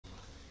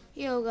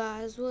Yo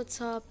guys,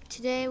 what's up?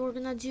 Today we're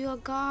gonna do a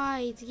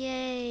guide,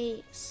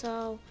 yay!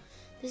 So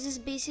this is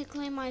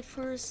basically my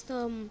first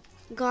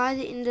guide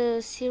in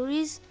the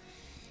series,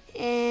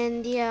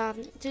 and yeah,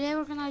 today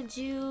we're gonna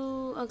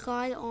do a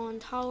guide on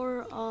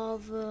Tower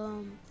of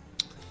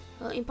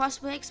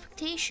Impossible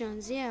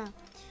Expectations. Yeah,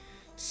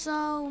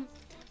 so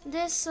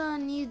this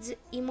needs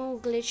emo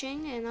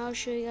glitching, and I'll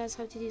show you guys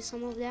how to do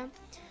some of them.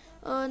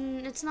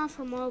 It's not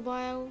for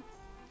mobile.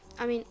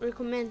 I mean,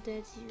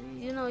 recommended.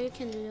 You know, you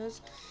can do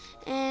those.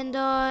 And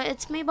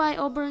it's made by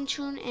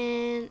Tune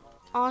and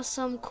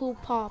Awesome Cool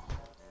Pop.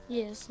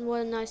 Yes,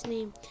 what a nice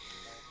name.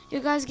 You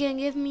guys can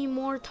give me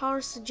more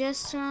tower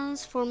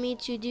suggestions for me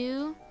to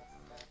do,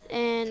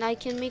 and I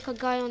can make a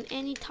guide on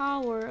any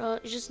tower,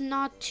 just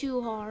not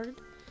too hard.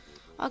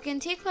 I can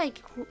take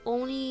like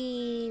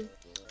only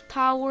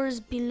towers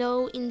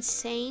below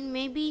insane.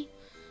 Maybe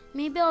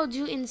I'll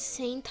do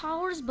insane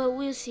towers, but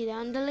we'll see that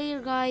on the later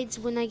guides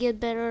when I get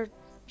better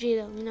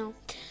JToH, you know.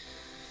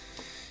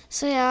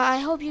 So yeah, I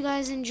hope you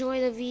guys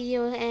enjoy the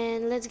video,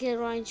 and let's get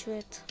right into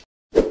it.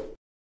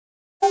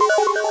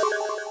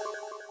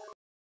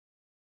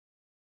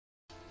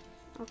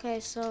 Okay,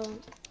 so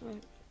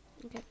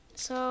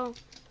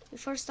we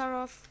first start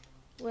off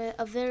with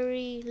a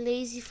very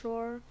lazy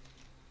floor.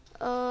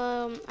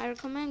 I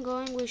recommend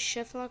going with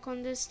shift lock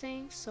on this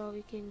thing, so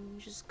you can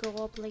just go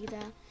up like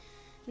that.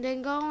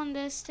 Then go on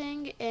this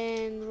thing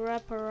and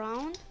wrap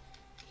around.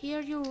 Here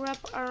you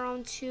wrap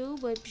around too,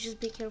 but just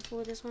be careful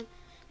with this one.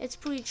 It's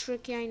pretty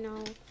tricky, I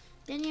know.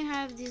 Then you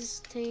have these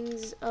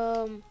things.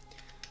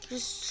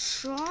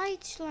 Just try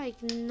to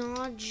like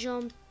not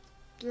jump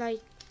like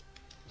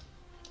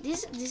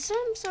these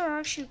jumps are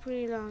actually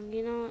pretty long,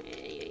 you know.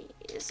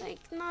 It's like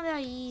not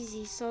that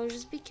easy, so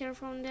just be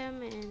careful on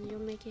them and you'll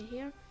make it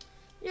here.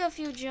 Do a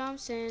few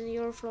jumps and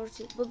your floor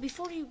too. But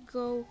before you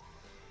go,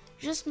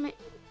 just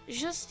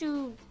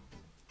to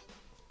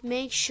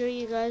make sure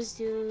you guys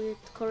do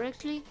it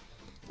correctly.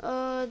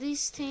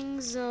 These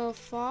things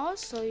fall,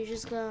 so you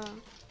just gotta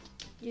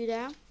do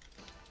that.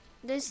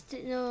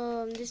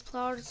 These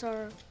plots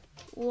are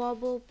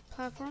wobble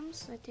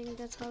platforms, I think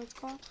that's how it's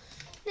called.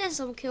 Then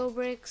some kill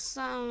bricks.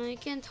 I don't know, you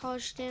can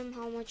touch them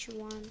how much you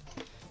want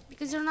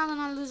because you're not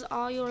gonna lose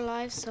all your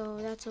life, so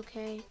that's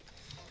okay.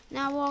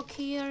 Now walk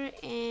here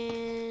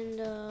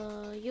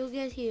and you'll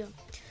get here.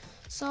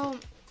 So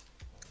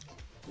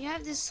you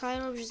have this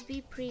side rope, just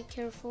be pretty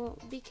careful.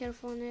 Be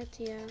careful on it,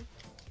 yeah.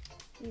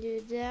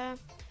 Do that.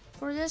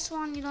 For this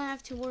one, you don't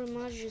have to worry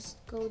much. Just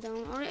go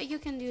down, or you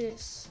can do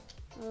this.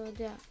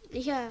 There.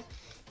 Yeah,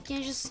 you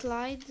can just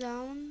slide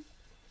down.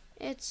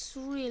 It's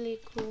really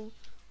cool.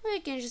 Or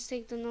you can just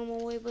take the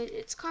normal way, but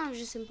it's kind of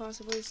just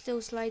impossible. It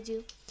still slides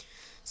you.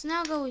 So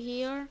now go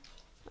here.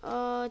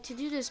 To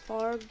do this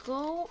part,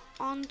 go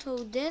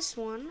onto this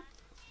one,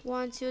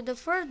 onto the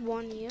third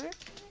one here,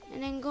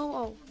 and then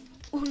go.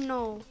 Oh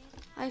no,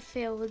 I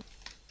failed.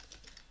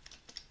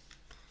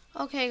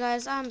 Okay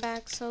guys, I'm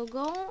back. So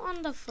go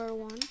on the third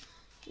one,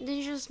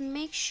 then just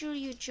make sure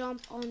you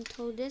jump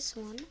onto this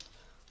one,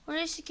 or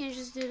else you can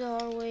just do the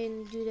hard way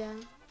and do that.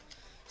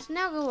 So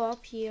now go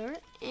up here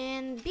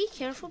and be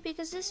careful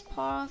because these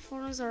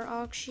platforms are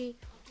actually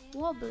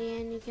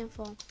wobbly and you can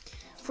fall.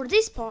 For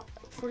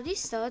these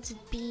studs,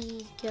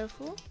 be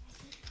careful.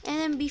 And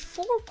then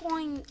before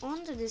going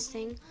onto this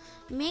thing,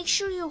 make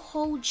sure you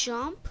hold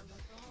jump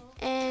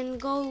and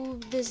go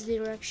this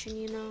direction,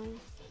 you know.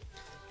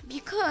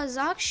 Because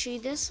actually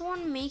this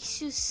one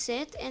makes you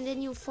sit and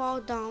then you fall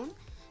down,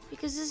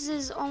 because this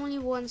is only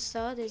one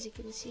stud, as you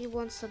can see,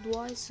 one stud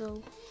wide.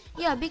 So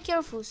yeah, be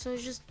careful. So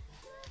just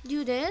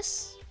do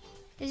this.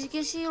 As you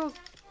can see, your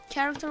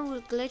character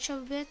will glitch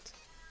a bit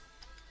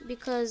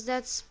because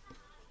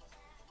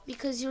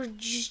you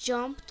just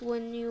jumped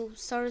when you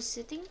started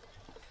sitting.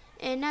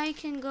 And now you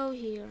can go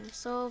here,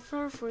 so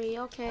for free.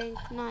 Okay,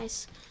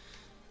 nice.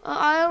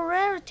 I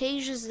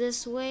already just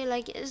this way,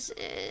 like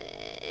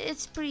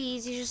it's pretty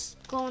easy. Just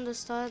go on the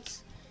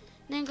studs,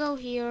 then go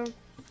here.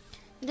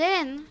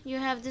 Then you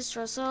have this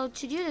thrust. So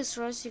to do this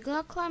thrust, you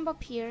gotta climb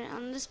up here.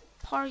 On this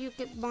part,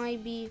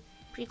 might be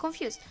pretty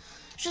confused.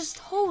 Just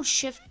hold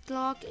shift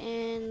lock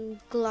and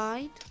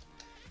glide.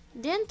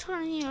 Then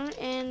turn here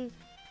and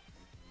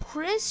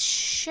press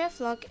shift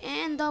lock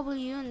and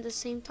W in the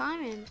same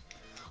time, and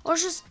or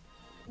just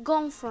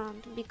go in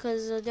front,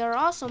 because there are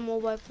also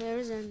mobile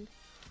players and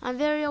I'm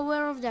very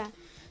aware of that.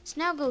 So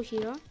now go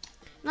here.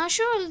 Now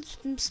show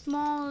a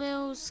small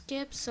little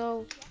skip.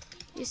 So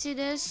you see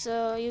this,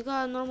 you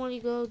gotta normally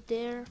go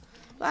there,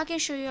 but I can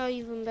show you an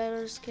even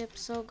better skip.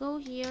 So go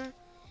here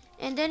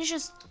and then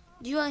just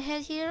do a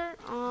head here.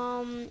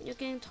 You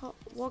can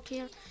walk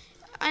here.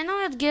 I know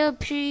it get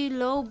pretty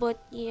low,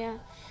 but yeah.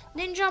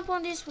 Then jump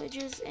on these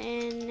switches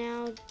and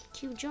now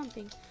keep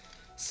jumping.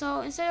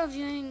 So instead of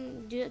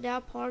doing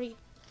that part,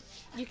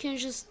 you can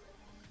just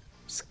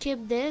skip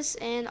this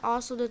and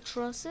also the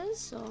trusses.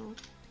 So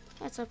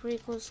that's a pretty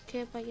cool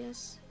skip, I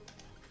guess.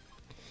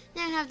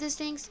 Then I have these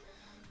things.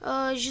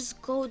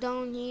 Just go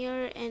down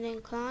here and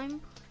then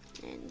climb,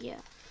 and yeah.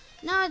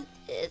 Now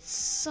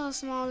it's a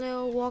small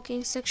little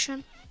walking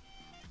section.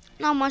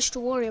 not much to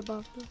worry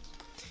about though.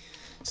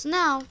 So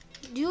now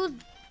do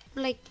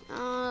like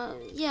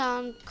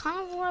yeah, kind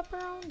of wrap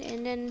around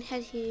and then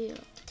head here.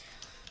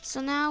 So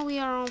now we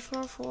are on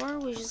floor 4.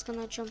 We're just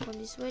gonna jump on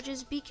these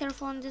wedges. Be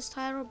careful on this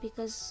tire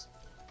because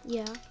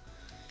yeah.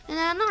 And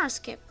then another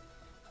skip.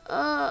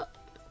 I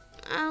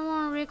don't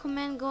want to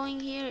recommend going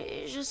here.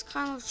 It's just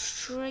kind of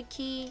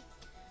tricky.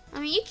 I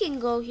mean, you can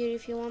go here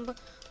if you want, but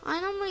I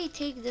normally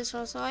take this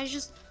route, so I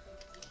just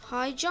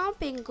high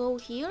jump and go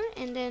here,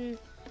 and then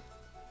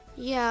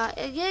yeah,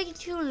 it get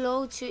too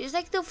low too. It's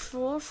like the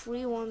floor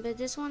 3 one, but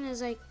this one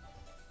is like,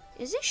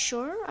 is it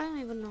shorter? I don't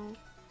even know.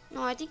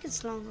 No, I think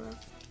it's longer.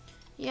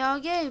 Yeah, I'll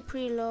get it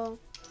pretty low.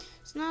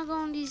 So now go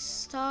on these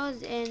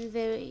studs and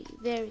very,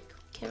 very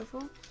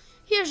careful.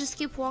 Here, just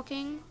keep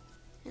walking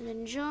and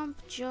then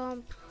jump,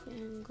 jump,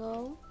 and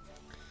go.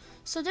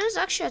 So there's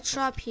actually a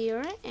trap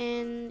here,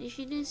 and if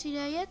you didn't see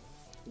that yet,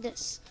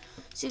 this.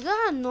 So you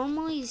gotta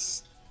normally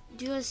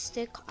do a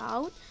stick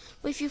out,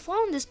 but if you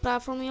fall on this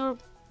platform, you're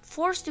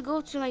forced to go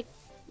to like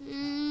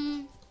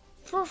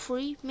floor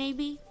 3,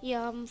 maybe.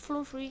 Yeah,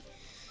 floor 3.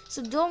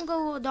 So don't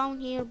go down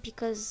here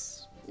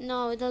because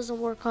no, it doesn't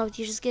work out.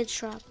 You just get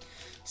trapped.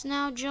 So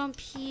now jump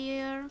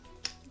here,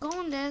 go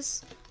on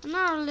this,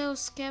 another little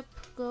skip,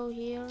 go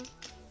here,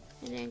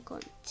 and then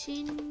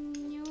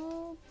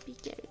continue. Be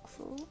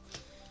careful.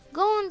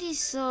 Go on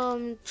these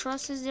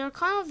trusses. They're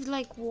kind of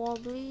like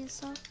wobbly and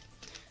stuff.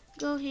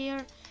 Go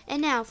here,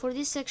 and now for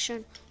this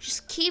section,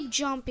 just keep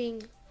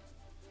jumping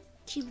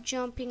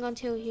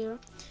until here.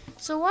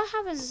 So what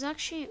happens is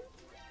actually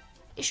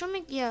it should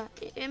make, yeah,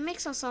 it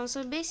makes a sound.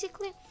 So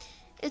basically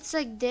it's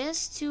like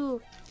this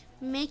to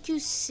make you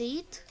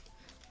sit,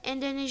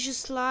 and then it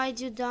just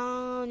slides you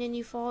down and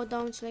you fall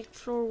down to like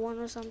floor 1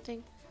 or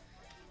something.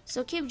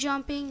 So keep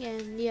jumping,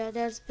 and yeah,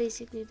 that's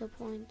basically the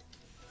point.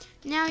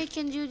 Now you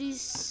can do these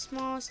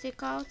small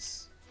stick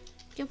outs.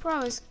 You can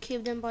probably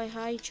skip them by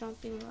high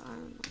jumping, but I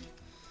don't know.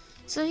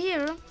 So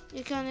here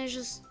you can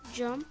just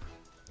jump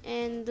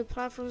and the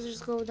platforms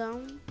just go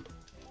down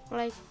for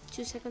like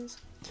 2 seconds.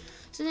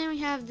 So then we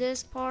have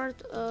this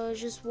part,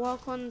 just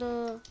walk on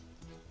the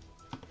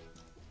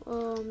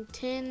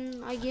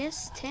 10, I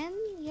guess 10,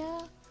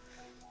 yeah,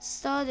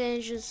 stud,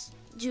 and just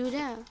do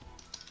that.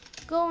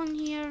 Go in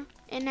here,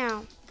 and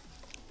now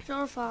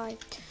floor 5.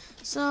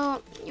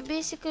 So you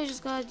basically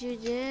just gotta do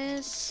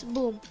this,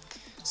 boom.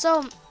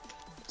 So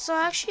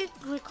I actually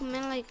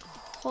recommend like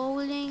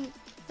holding,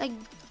 like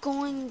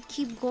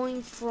keep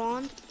going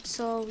front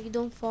so you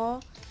don't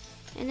fall,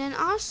 and then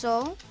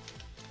also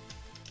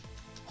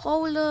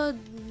hold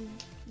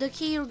the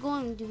key you're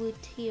going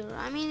with here.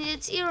 I mean,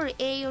 it's either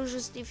A or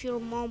just if you're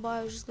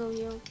mobile, just go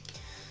here.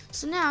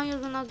 So now you're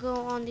gonna go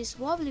on this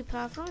wobbly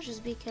platform.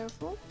 Just be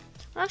careful.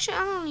 Or actually,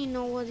 I don't really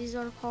know what these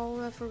are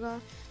called. I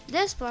forgot.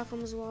 This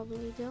platform is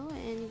wobbly though,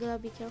 and you gotta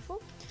be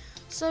careful.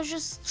 So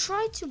just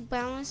try to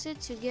balance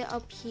it to get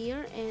up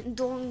here, and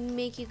don't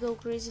make it go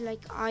crazy like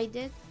I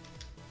did.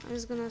 I'm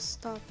just gonna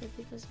stop it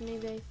because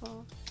maybe I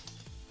fall.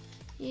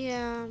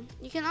 Yeah,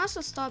 you can also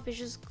stop it.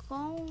 Just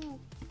go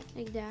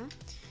like that.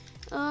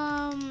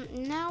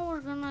 Now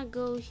we're gonna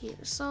go here.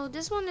 So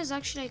this one is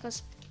actually like a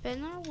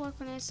spinner. What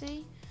can I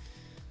say?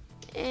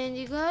 And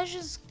you guys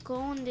just go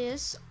on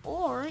this,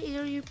 or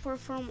either you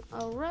perform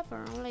a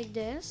wraparound like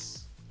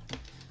this.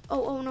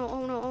 Oh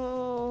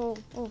no,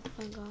 oh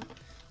thank God.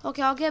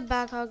 Okay, I'll get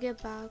back.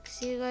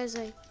 See you guys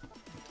like.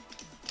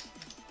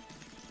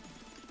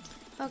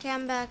 Okay,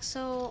 I'm back.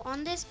 So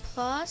on this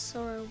plus,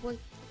 or what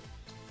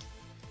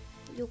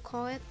you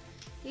call it,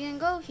 you can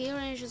go here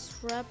and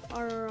just wrap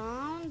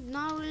around.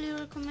 Not really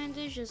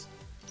recommended. Just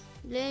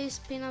lay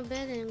spin a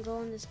bit and go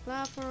on this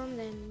platform.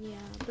 Then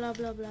yeah, blah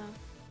blah blah.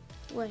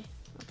 Wait.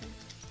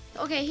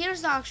 Okay,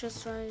 here's the actual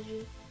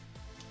strategy.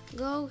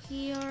 Go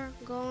here,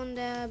 go on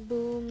that,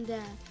 boom,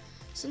 that.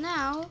 So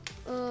now,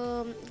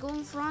 go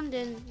in front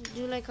and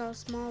do like a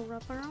small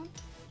wraparound.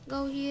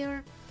 Go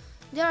here.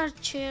 There are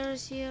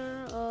chairs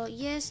here.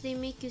 Yes, they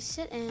make you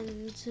sit,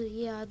 and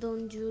yeah,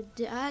 don't do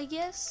that, I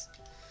guess.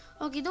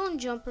 Okay, don't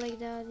jump like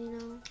that, you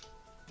know.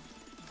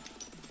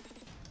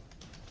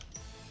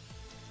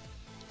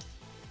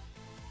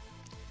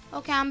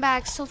 Okay, I'm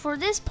back. So for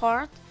this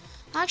part,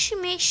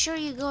 actually make sure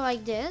you go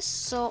like this,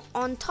 so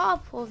on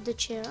top of the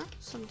chair,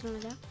 something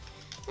like that,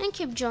 and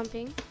keep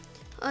jumping.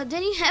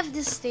 Then you have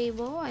this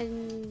table,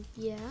 and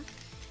yeah,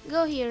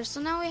 go here. So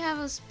now we have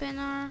a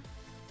spinner,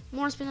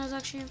 more spinners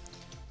actually.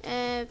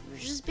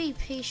 Just be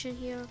patient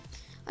here.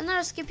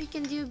 Another skip you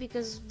can do,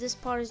 because this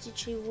part is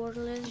literally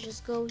worthless,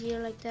 just go here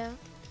like that.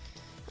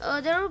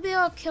 There will be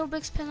a kill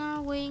brick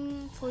spinner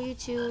waiting for you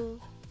to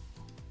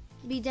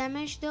be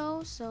damaged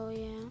though, so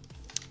yeah.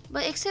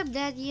 But except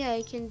that, yeah,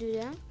 you can do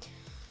that.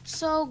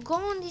 So go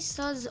on these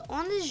studs.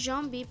 On this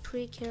jump, be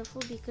pretty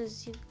careful,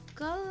 because you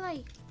gotta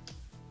like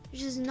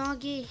just not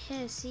get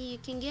hit. See, you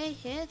can get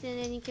hit and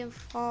then you can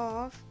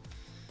fall off.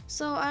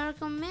 So I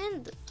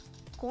recommend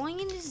going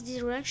in this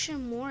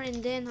direction more,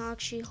 and then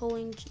actually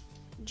holding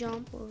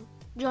jump or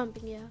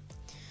jumping, yeah.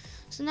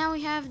 So now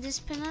we have this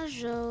spinner.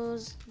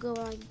 Just go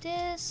like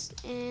this,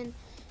 and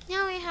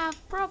Now we have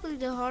probably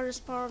the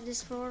hardest part of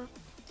this floor,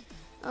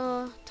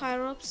 tie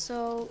rope.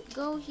 So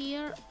go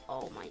here.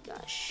 Oh my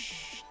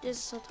gosh, this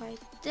is so tight.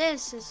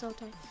 This is so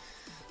tight.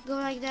 Go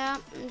like that,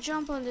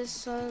 jump on this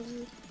side,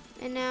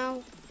 and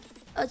now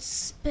a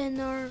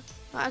spinner,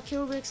 a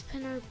Kirby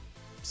spinner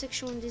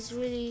section with this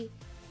really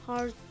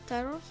hard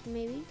tie ropes,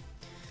 maybe.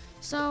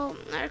 So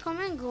I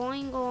recommend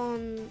going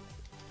on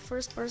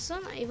first person,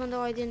 even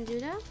though I didn't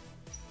do that.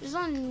 Just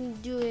don't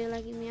do it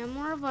like me. I'm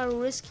more of a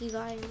risky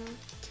guy, you know.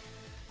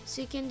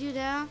 So you can do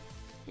that,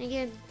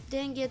 and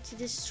then get to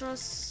this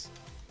truss.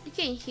 You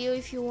can heal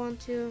if you want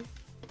to.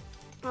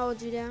 I will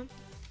do that,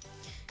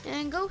 and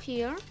then go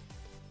here.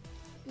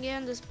 Get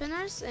on the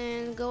spinners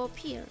and go up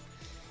here.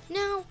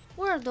 Now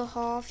we're at the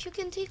half. You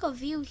can take a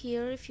view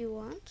here if you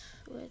want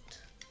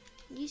with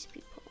these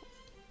people.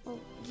 Oh,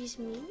 these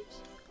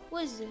memes.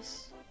 What is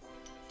this?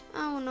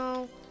 I don't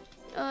know.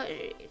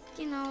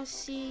 You know,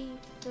 see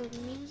the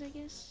memes, I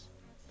guess.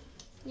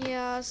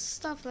 Yeah,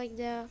 stuff like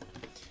that.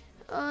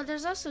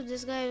 There's also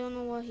this guy. I don't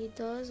know what he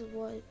does,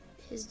 what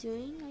he's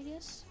doing, I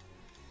guess.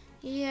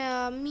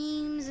 Yeah,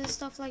 memes and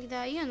stuff like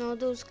that. You know,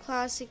 those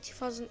classic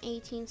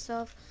 2018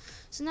 stuff.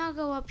 So now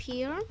go up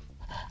here,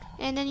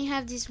 and then you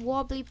have this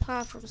wobbly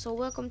platform. So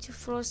welcome to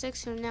floor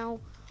 6. You're now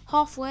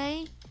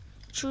halfway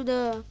through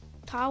the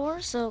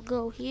tower. So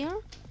go here,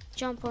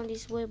 jump on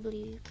these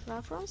wobbly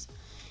platforms,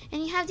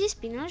 and you have these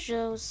spinners.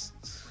 Just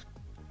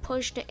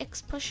push the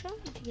X pusher.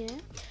 Yeah,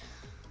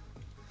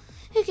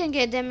 you can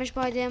get damaged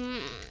by them.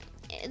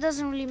 It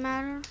doesn't really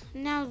matter.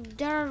 Now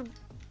there are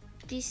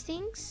these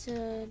things.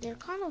 They're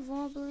kind of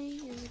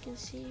wobbly, as you can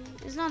see.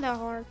 It's not that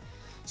hard.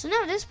 So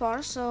now this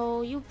part,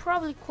 so you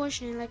probably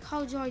questioning like,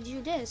 how do I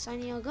do this? I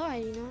need a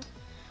guide, you know.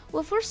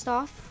 Well, first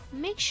off,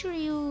 make sure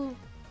you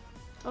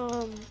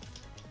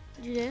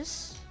do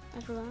this.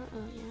 I forgot.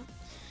 Yeah.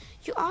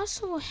 You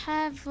also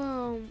have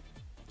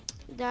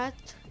that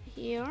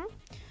here.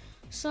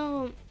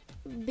 So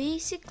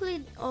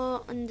basically,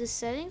 on the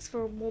settings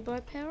for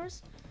mobile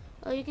pairs,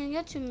 you can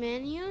get to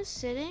menu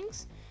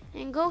settings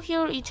and go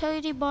here,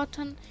 utility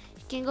button.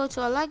 You can go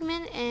to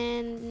alignment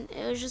and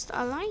just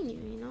align you,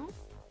 you know.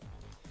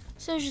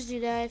 So just do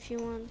that if you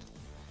want.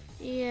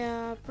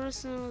 Yeah,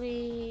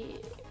 personally,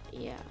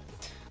 yeah.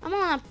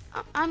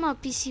 I'm a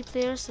PC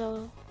player,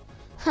 so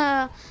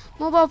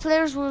mobile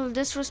players will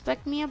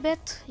disrespect me a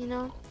bit, you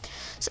know.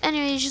 So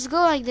anyway, just go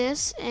like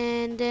this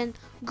and then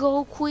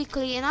go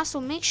quickly, and also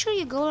make sure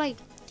you go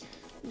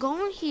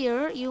on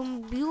here.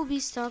 You'll be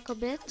stuck a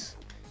bit.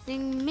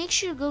 Then make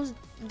sure you go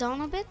down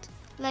a bit,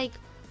 like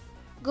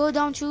go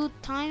down 2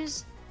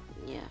 times.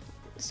 Yeah,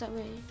 it's that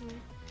way.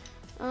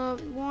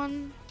 Anyway.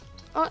 1.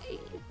 Oh,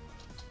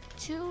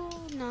 2.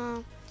 No,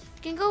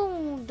 you can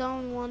go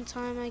down 1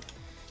 time. Like,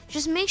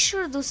 just make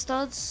sure the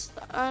studs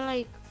are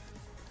like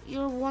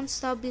you're 1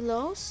 stud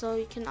below, so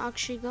you can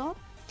actually go.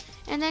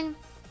 And then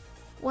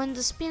when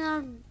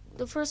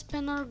the first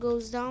spinner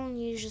goes down,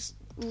 you just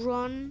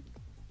run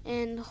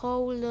and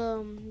hold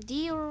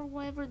D or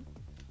whatever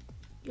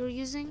you're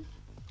using.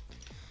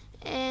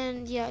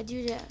 And yeah,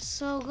 do that.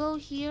 So go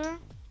here.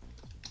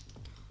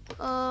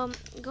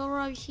 Go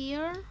right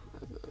here.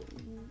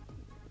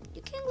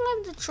 You can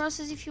climb the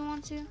trusses if you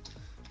want to.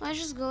 I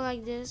just go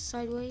like this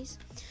sideways.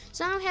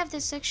 So now we have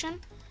this section.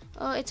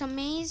 It's a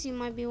maze. You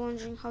might be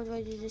wondering, how do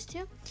I do this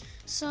too?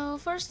 So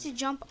first you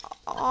jump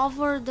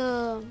over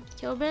the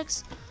kill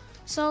bricks.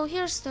 So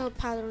here's the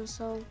pattern.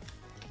 So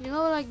you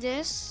go like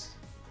this,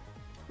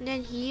 and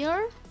then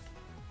here,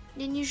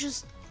 then you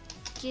just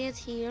get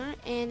here,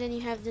 and then you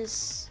have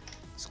this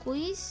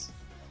squeeze,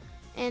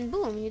 and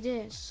boom, you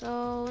did it.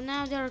 So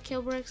now there are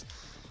kill bricks.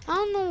 I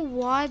don't know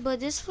why, but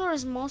this floor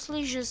is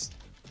mostly just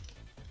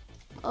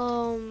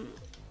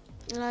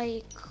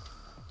like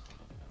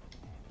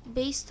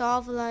based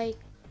off like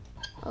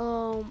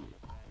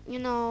you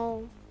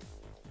know,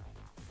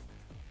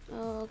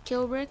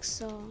 kill bricks.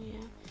 So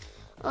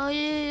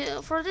yeah,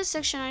 for this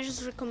section I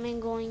just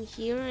recommend going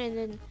here and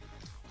then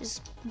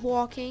just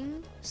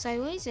walking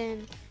sideways,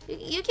 and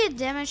you get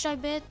damaged a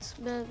bit,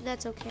 but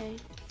that's okay.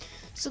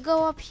 So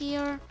go up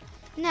here.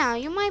 Now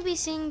you might be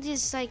seeing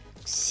this like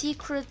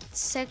secret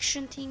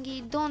section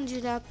thingy. Don't do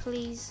that,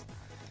 please.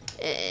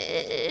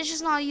 It's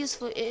just not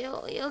useful.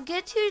 It'll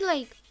get you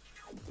like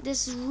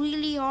this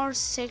really hard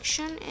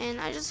section,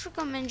 and I just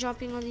recommend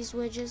jumping on these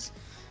wedges.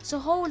 So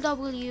hold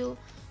W,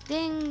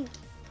 then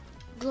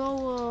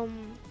go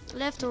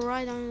left or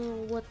right. I don't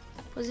know what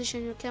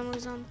position your camera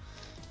is on.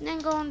 And then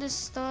go on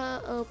this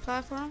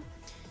platform.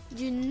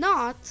 Do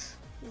not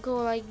go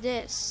like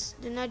this.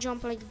 Do not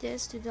jump like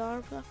this to the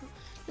other platform.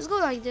 Just go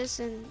like this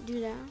and do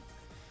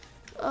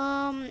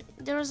that.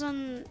 There's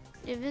an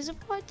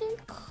invisible, I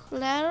think,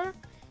 ladder.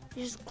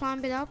 You just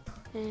climb it up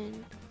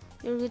and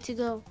you're good to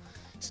go.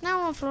 So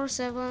now on floor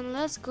 7,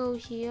 let's go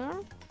here.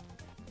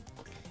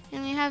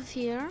 And we have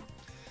here.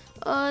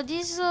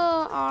 These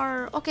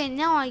are okay.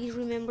 Now I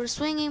remember,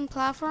 swinging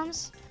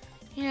platforms.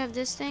 You have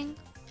this thing.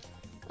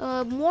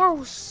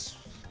 More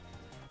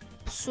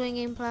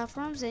swinging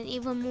platforms, and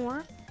even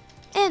more,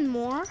 and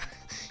more,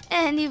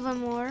 and even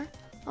more.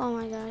 Oh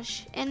my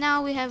gosh. And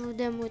now we have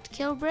them with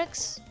kill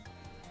bricks,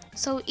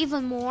 so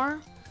even more.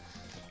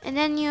 And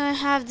then you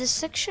have this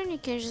section, you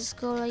can just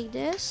go like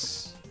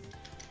this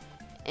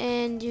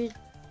and do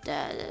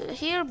that.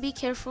 Here, be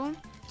careful,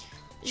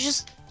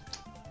 just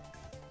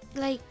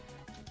like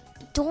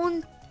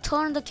don't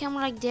turn the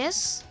camera like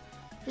this,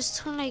 just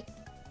turn like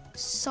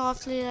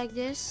softly like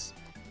this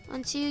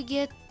until you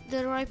get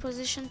the right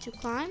position to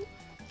climb.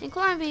 And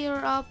climb here,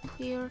 up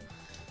here,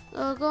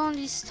 go on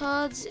these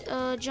studs,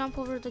 jump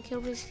over the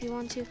kill bricks if you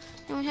want to.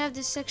 And we have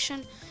this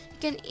section, you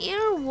can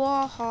either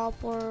wall hop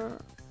or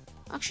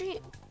actually,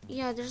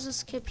 yeah, there's a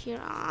skip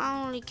here. I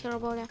don't really care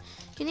about that.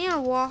 You can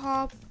either wall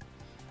hop,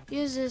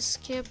 use this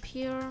skip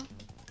here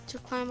to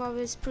climb up,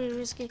 it's pretty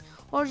risky,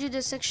 or do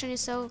the section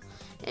itself.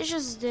 It's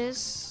just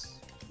this,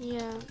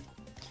 yeah.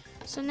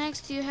 So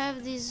next you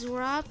have these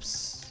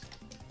wraps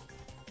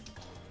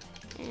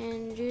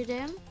and do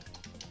them.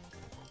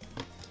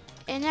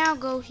 And now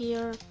go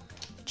here,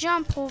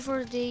 jump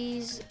over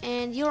these,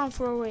 and you're on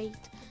floor 8,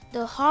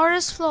 the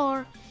hardest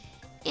floor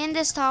in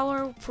this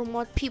tower from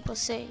what people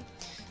say.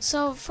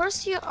 So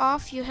first you're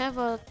off, you have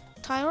a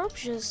tie rope,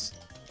 just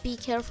be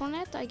careful on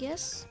it, I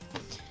guess.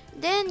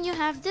 Then you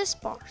have this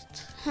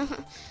part.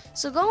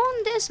 So go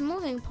on this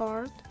moving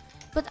part,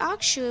 but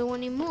actually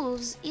when it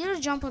moves, either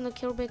jump on the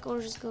kill brick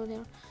or just go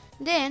there.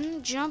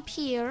 Then jump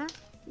here,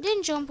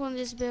 then jump on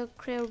this big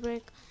kill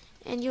brick,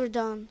 and you're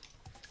done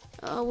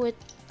with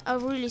a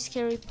really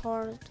scary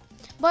part.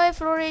 But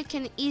floor 8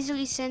 can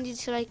easily send you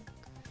to like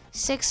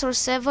 6 or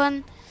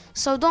 7.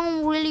 So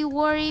don't really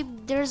worry,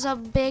 there's a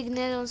big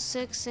net on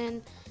 6,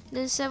 and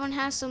then 7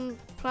 has some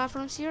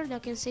platforms here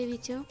that can save you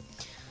too.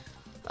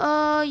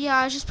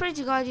 Yeah, just pray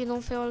to God you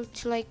don't fail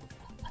to like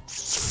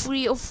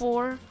 3 or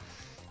 4.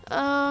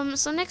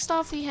 So next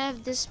off we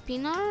have this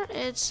spinner.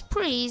 It's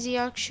pretty easy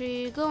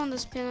actually. Go on the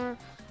spinner,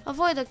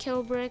 avoid the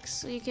kill bricks,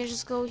 so you can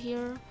just go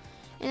here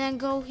and then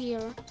go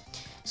here.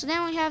 So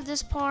then we have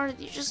this part,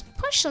 you just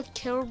push the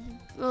kill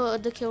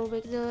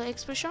brick, the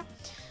expression.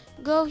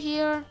 Go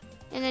here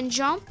and then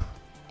jump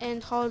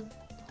and hold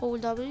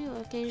W.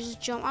 Okay, just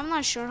jump. I'm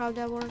not sure how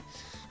that works.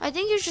 I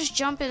think you just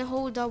jump and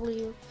hold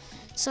W.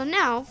 So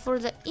now for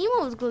the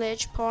emote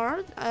glitch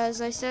part,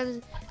 as I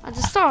said at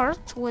the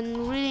start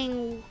when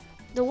reading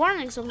the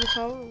warnings of the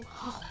tower,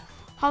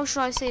 how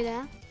should I say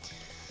that?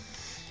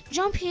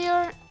 Jump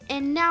here,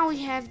 and now we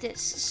have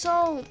this.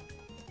 So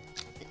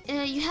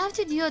you have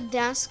to do a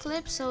dance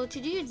clip. So to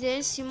do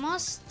this, you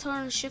must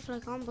turn shift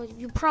like on, but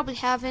you probably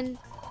haven't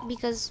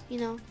because you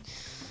know.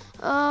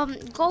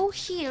 Go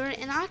here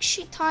and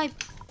actually type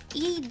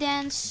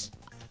edance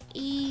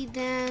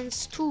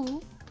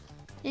 2.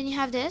 Then you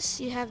have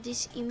this. You have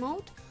this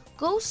emote.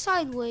 Go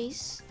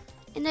sideways,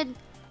 and then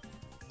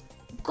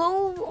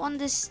go on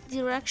this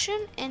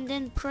direction, and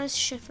then press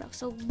shift lock.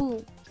 So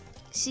boom.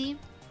 See,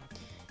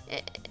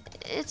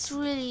 it's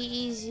really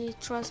easy.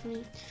 Trust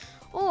me.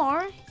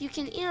 Or you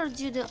can either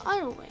do the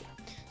other way.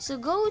 So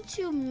go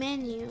to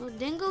menu,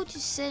 then go to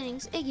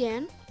settings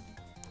again,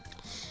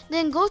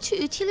 then go to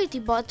utility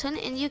button,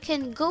 and you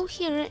can go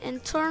here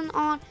and turn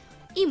on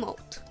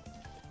emote.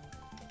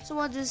 So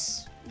what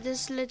does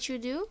this let you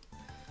do?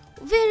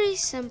 Very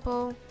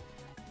simple.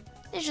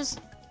 It's just,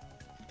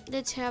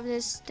 let's have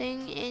this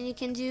thing, and you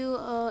can do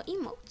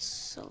emotes.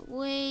 So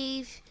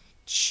wave,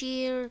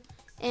 cheer,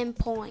 and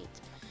point.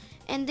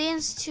 And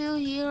dance to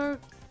here,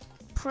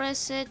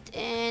 press it,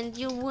 and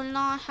you will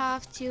not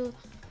have to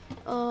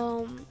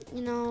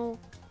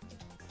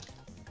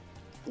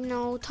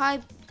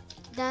type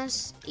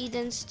dance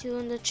 2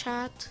 in the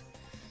chat.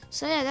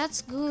 So yeah,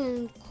 that's good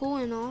and cool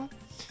and all.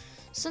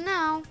 So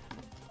now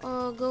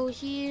go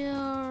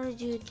here,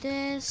 do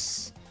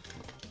this.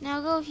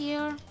 Now go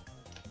here,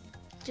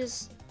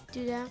 just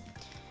do that.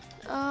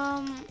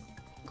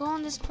 Go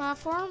on this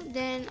platform,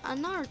 then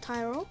another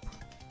tie rope.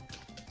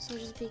 So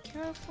just be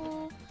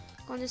careful.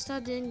 Go on this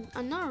side, then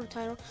another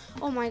tie rope.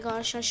 Oh my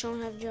gosh, I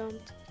shouldn't have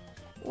jumped.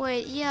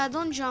 Wait, yeah,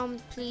 don't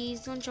jump,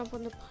 please. Don't jump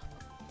on the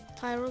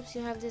tie ropes.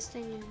 You have this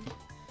thing in.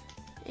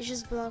 It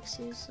just blocks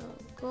you. So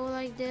go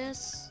like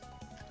this.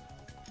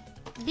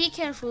 Be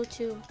careful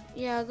too.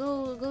 Yeah,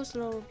 go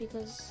slower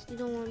because you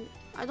don't want.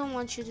 I don't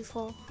want you to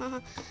fall.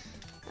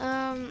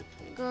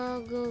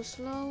 Go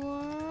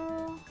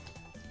slower.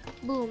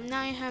 Boom.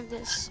 Now you have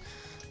this.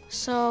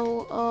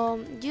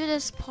 So do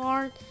this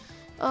part.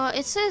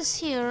 It says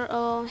here,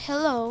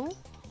 hello.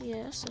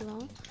 Yes,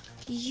 hello.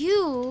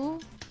 You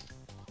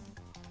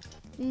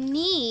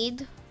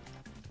need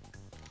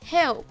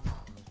help,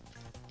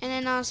 and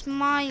then a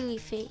smiley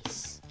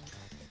face.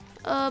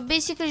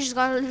 Basically just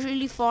got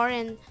really far,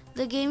 and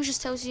the game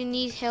just tells you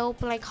need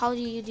help, like how do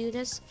you do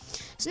this.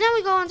 So now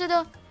we go on to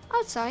the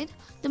outside,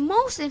 the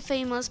most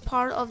infamous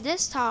part of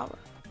this tower.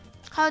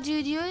 How do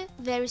you do it?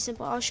 Very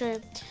simple, I'll show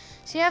you.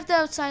 So you have the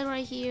outside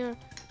right here,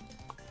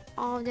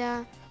 all of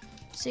that.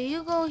 So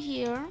you go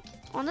here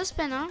on the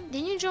spinner,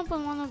 then you jump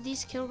on one of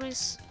these kill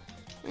bricks,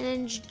 and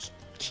then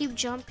keep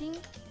jumping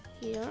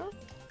here.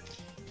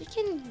 You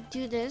can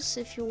do this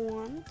if you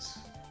want.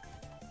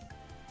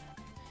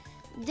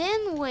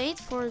 Then wait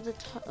for the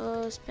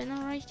spinner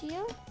right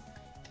here,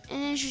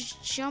 and then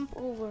just jump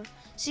over.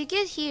 So you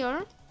get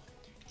here,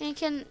 and you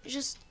can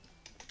just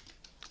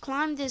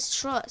climb this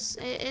truss.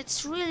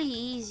 It's really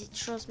easy,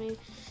 trust me.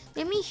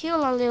 Let me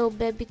heal a little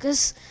bit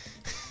because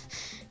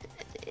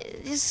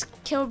this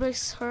kill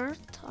bricks hurt,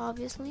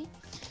 obviously.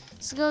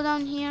 Let's go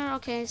down here.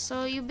 Okay,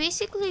 so you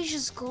basically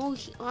just go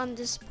on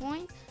this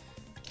point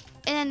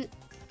and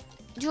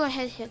do a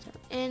head hitter,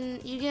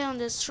 and you get on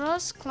this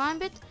truss,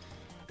 climb it,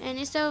 and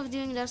instead of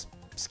doing that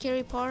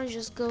scary part,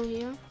 just go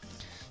here.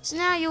 So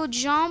now you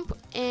jump,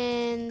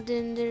 and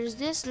then there's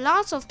this,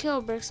 lots of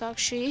kill bricks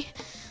actually.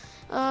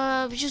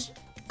 Just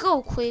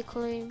go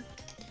quickly,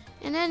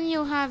 and then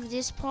you have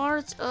this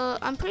part.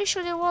 I'm pretty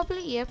sure they're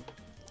wobbly. Yep,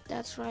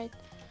 that's right.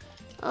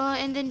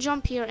 And then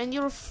jump here, and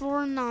you're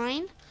floor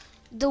 9,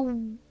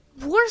 the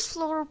worst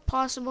floor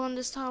possible on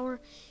this tower.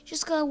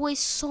 Just gotta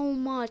waste so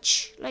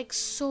much, like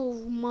so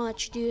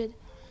much, dude,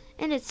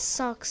 and it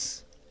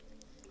sucks.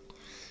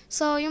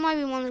 So you might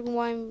be wondering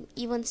why I'm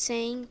even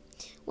saying.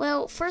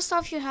 Well, first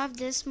off, you have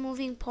this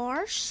moving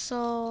part,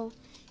 so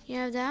you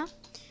have that.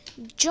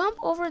 Jump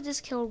over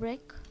this kill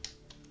brick,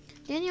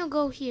 then you'll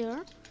go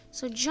here,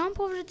 so jump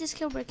over this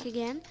kill brick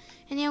again,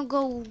 and you'll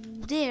go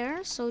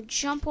there, so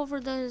jump over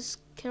this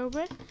kill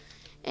brick,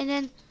 and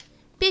then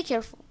be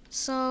careful.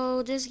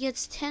 So this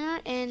gets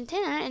thinner and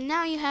thinner, and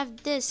now you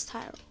have this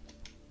tile,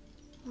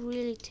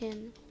 really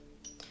thin.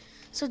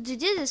 So to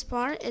do this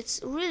part,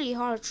 it's really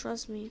hard,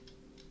 trust me.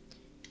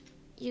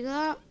 You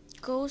gotta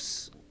go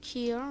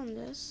here on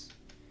this,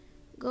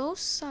 go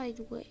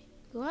sideways,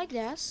 go like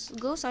this,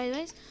 go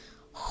sideways,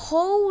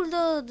 hold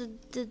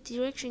the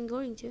direction you're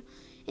going to,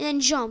 and then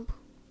jump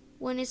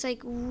when it's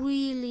like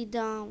really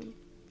down.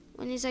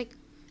 When it's like,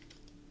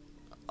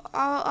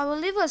 I will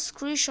leave a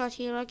screenshot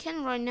here. I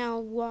can right now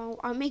while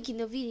I'm making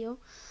the video.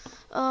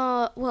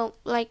 Well,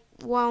 like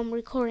while I'm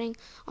recording,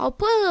 I'll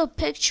put a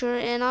picture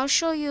and I'll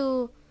show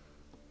you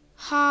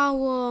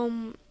how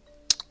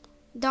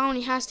down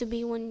it has to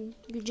be when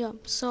you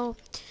jump. So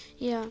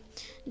yeah,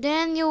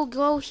 then you'll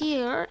go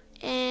here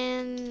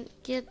and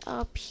get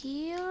up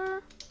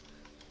here,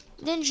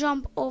 then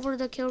jump over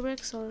the kill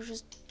bricks, or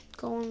just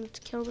go on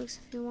with kill bricks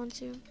if you want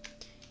to,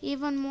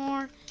 even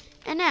more.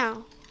 And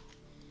now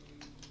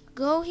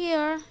go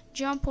here,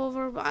 jump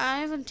over, but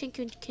I don't think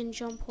you can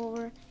jump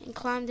over and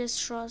climb this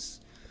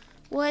truss.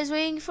 What is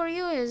waiting for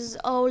you is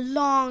a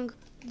long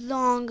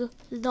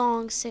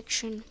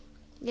section.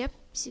 Yep,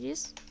 see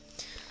this?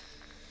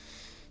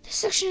 This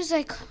section is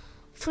like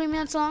 3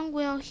 minutes long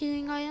without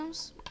healing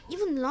items,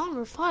 even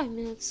longer, 5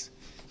 minutes.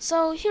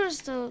 So here's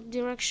the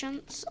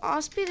directions.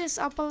 I'll speed this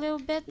up a little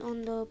bit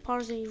on the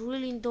parts that you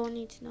really don't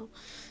need to know.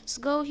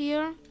 So go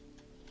here,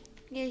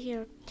 get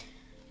here.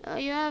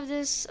 You have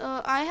this,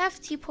 I have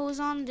T-pose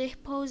on. The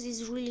pose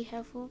is really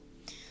helpful.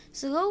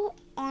 So go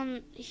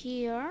on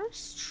here,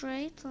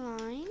 straight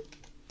line,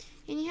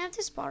 and you have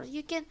this part.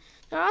 You can,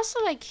 there are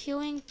also like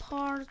healing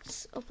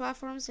parts of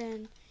platforms,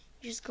 and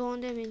you just go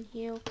on them and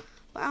heal.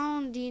 But I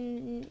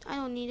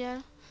don't need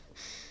that.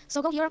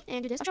 So go here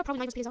and do this. Actually, I'll probably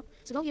might speed this up.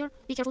 So go here,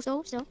 be careful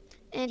still.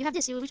 And you have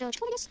this, you will reach a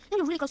checkpoint, I guess. Then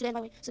you're really close to the end,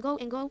 by the way. So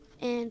go,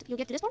 and you'll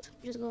get to this part.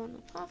 You just go on the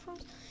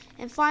platforms.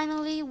 And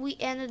finally, we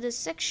ended this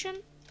section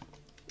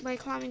by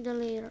climbing the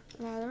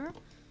ladder.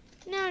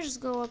 Now just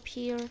go up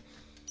here.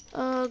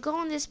 Go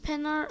on this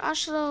pinner.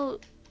 Actually,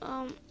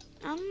 I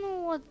don't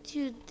know what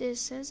this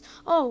says.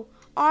 Oh,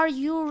 are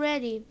you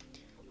ready?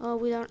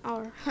 With an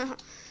R.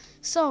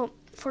 So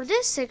for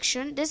this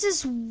section, this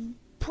is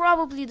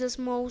probably the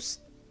most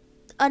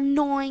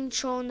annoying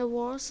throw in the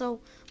world. So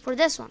for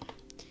this one,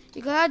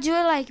 you gotta do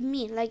it like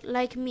me,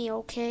 like me,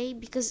 okay?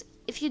 Because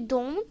if you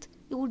don't,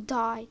 you will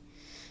die.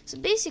 So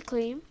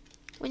basically,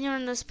 when you're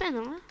in the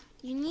spinner,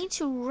 you need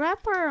to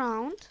wrap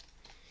around,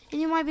 and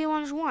you might be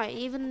wondering why.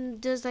 Even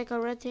there's like a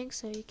red thing,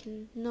 so you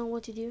can know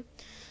what to do.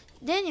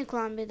 Then you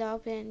climb it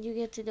up, and you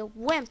get to the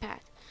wham pad.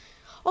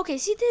 Okay,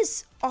 see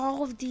this?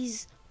 All of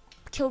these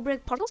kill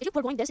brick particles. If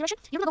you're going this direction,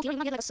 you're gonna go here, you're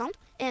gonna get like a sound,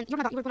 and you're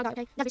gonna die.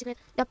 Okay, that's basically it.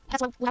 Yep,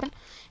 that's what will happen.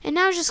 And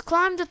now just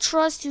climb the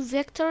truss to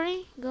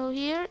victory. Go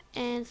here,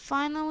 and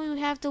finally we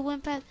have the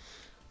win pad.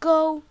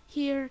 Go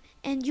here,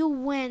 and you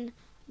win.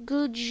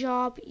 Good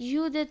job.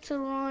 You did the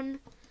run.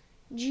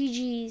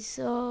 GG's.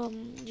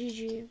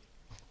 GG.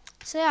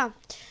 So yeah,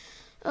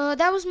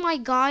 that was my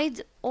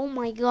guide. Oh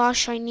my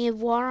gosh, I need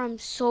water. I'm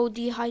so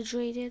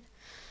dehydrated.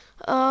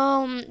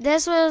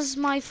 This was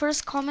my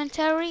first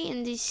commentary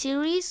in this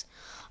series.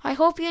 I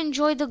hope you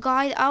enjoyed the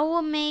guide. I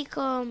will make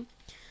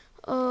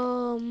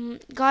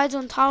guides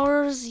on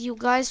towers you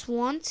guys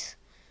want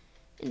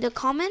in the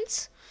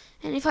comments,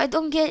 and if I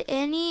don't get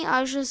any,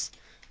 I'll just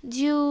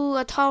do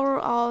a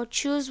tower. I'll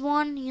choose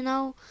one, you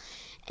know.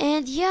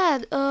 And yeah,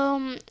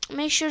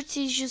 make sure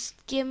to just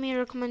give me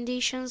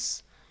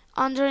recommendations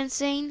under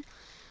insane.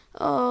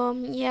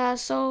 Yeah,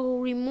 so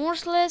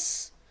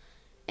remorseless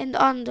and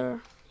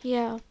under.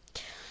 Yeah.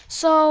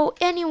 So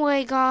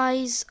anyway,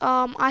 guys,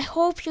 I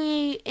hope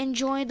you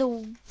enjoyed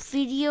the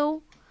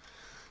video.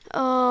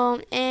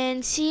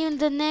 And see you in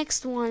the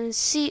next one.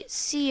 See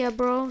ya,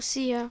 bro.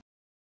 See ya.